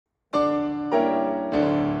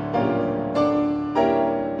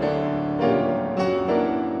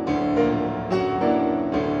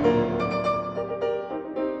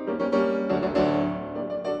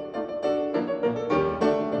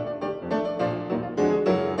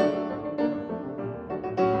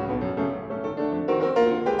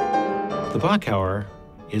The Bahcauer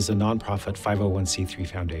is a nonprofit 501c3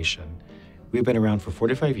 foundation. We've been around for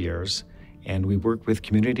 45 years, and we work with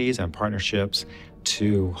communities and partnerships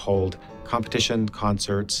to hold competition,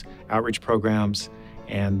 concerts, outreach programs,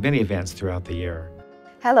 and many events throughout the year.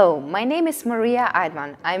 Hello, my name is Maria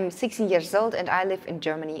Eidman. I'm 16 years old and I live in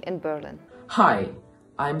Germany, in Berlin. Hi,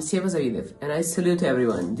 I'm Seva Zaidov and I salute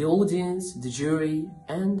everyone, the audience, the jury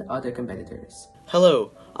and other competitors.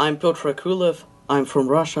 Hello, I'm Piotr Akulev. I'm from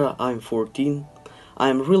Russia, I'm 14.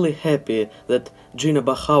 I'm really happy that Gina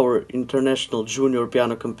Bachauer International Junior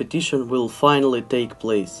Piano Competition will finally take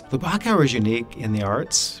place. The Bahcauer is unique in the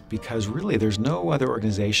arts because really there's no other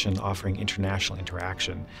organization offering international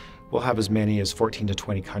interaction. We'll have as many as 14 to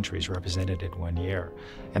 20 countries represented in 1 year.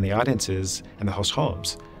 And the audiences and the host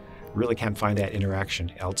homes really can't find that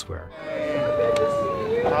interaction elsewhere.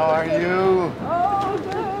 How are you?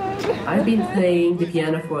 Oh, good. I've been playing the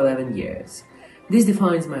piano for 11 years. This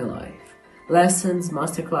defines my life. Lessons,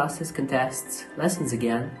 masterclasses, contests, lessons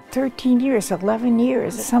again. 13 years, 11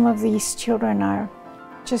 years. Some of these children are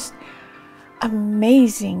just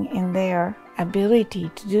amazing in their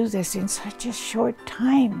ability to do this in such a short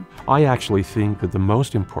time. I actually think that the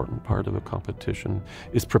most important part of a competition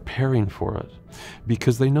is preparing for it,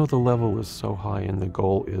 because they know the level is so high and the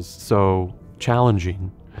goal is so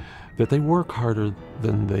challenging that they work harder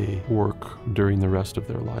than they work during the rest of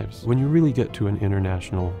their lives. When you really get to an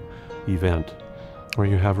international event where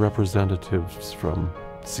you have representatives from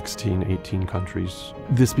 16, 18 countries,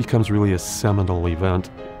 this becomes really a seminal event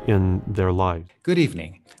in their life. Good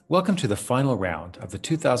evening. Welcome to the final round of the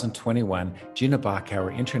 2021 Gina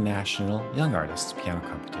Bahcauer International Young Artists Piano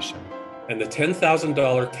Competition. And the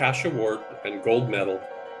 $10,000 cash award and gold medal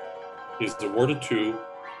is awarded to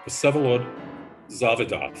Vsevolod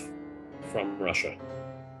Zavidov from Russia.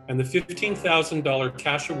 And the $15,000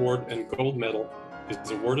 cash award and gold medal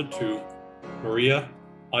is awarded to Maria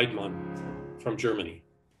Eidman from Germany.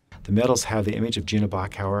 The medals have the image of Gina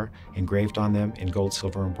Bahcauer engraved on them in gold,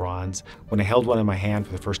 silver, and bronze. When I held one in my hand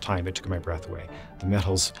for the first time, it took my breath away. The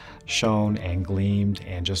medals shone and gleamed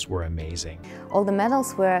and just were amazing. All the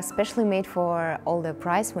medals were specially made for all the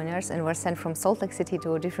prize winners and were sent from Salt Lake City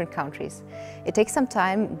to different countries. It takes some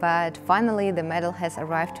time, but finally the medal has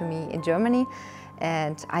arrived to me in Germany,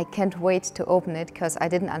 and I can't wait to open it because I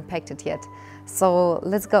didn't unpack it yet. So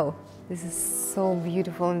let's go. This is so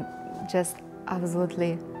beautiful and just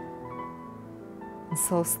absolutely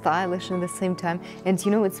so stylish at the same time. And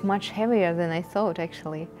you know, it's much heavier than I thought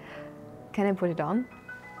actually. Can I put it on?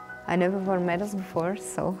 I never worn medals before,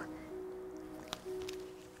 so.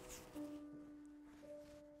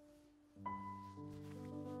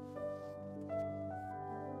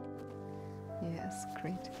 Yes,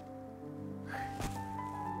 great.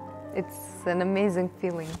 It's an amazing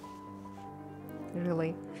feeling,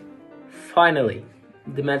 really. Finally,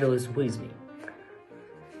 the medal is with me.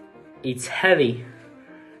 It's heavy,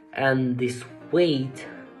 and this weight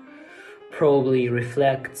probably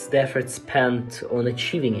reflects the effort spent on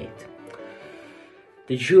achieving it.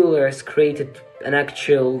 The jewelers created an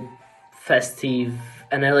actual festive,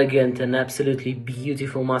 and elegant, and absolutely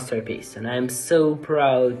beautiful masterpiece, and I am so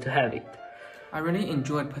proud to have it. I really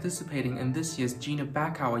enjoyed participating in this year's Gina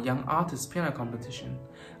Bahcauer Young Artists Piano Competition.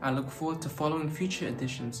 I look forward to following future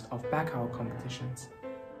editions of Bahcauer competitions.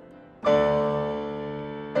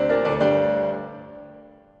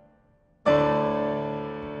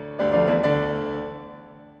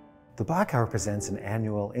 The Bahcauer presents an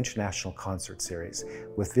annual international concert series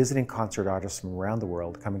with visiting concert artists from around the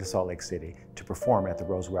world coming to Salt Lake City to perform at the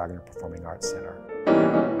Rose Wagner Performing Arts Center.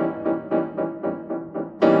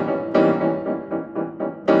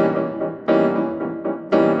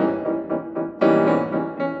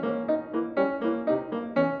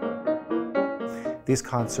 These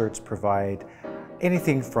concerts provide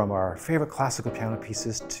anything from our favorite classical piano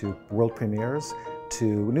pieces to world premieres,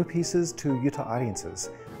 to new pieces to Utah audiences.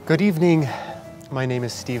 Good evening. My name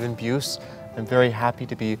is Stephen Buse. I'm very happy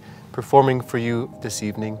to be performing for you this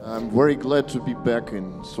evening. I'm very glad to be back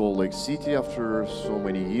in Salt Lake City after so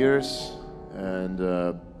many years, and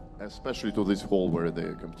especially to this hall where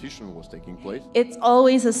the competition was taking place. It's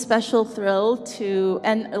always a special thrill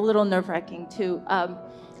and a little nerve-wracking to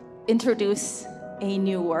introduce a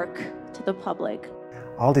new work to the public.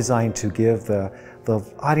 All designed to give the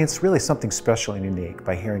audience really something special and unique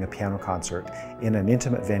by hearing a piano concert in an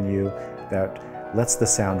intimate venue that lets the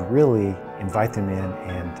sound really invite them in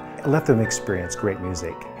and let them experience great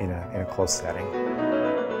music in a close setting.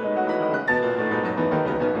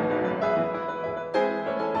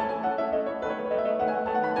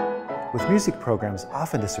 With music programs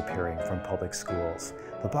often disappearing from public schools,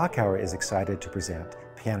 the Bahcauer is excited to present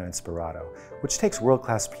Piano Inspirato, which takes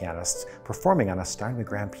world-class pianists performing on a Steinway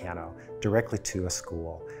grand piano directly to a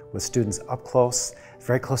school, with students up close,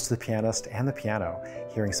 very close to the pianist and the piano,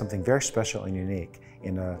 hearing something very special and unique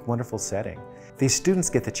in a wonderful setting. These students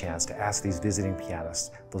get the chance to ask these visiting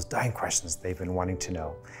pianists those dying questions they've been wanting to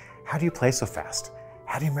know. How do you play so fast?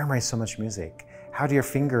 How do you memorize so much music? How do your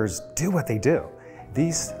fingers do what they do?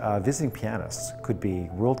 These visiting pianists could be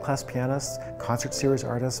world-class pianists, concert series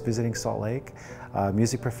artists visiting Salt Lake,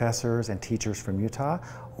 music professors and teachers from Utah,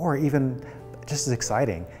 or even, just as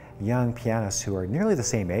exciting, young pianists who are nearly the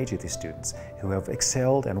same age as these students, who have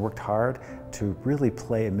excelled and worked hard to really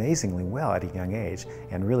play amazingly well at a young age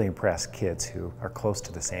and really impress kids who are close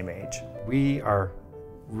to the same age. We are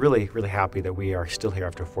really happy that we are still here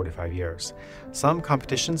after 45 years. Some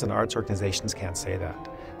competitions and arts organizations can't say that.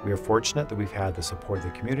 We are fortunate that we've had the support of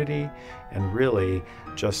the community and really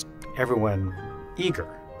just everyone eager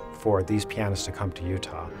for these pianists to come to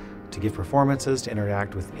Utah, to give performances, to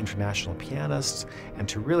interact with international pianists, and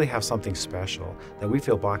to really have something special that we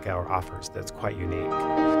feel Bahcauer offers that's quite unique.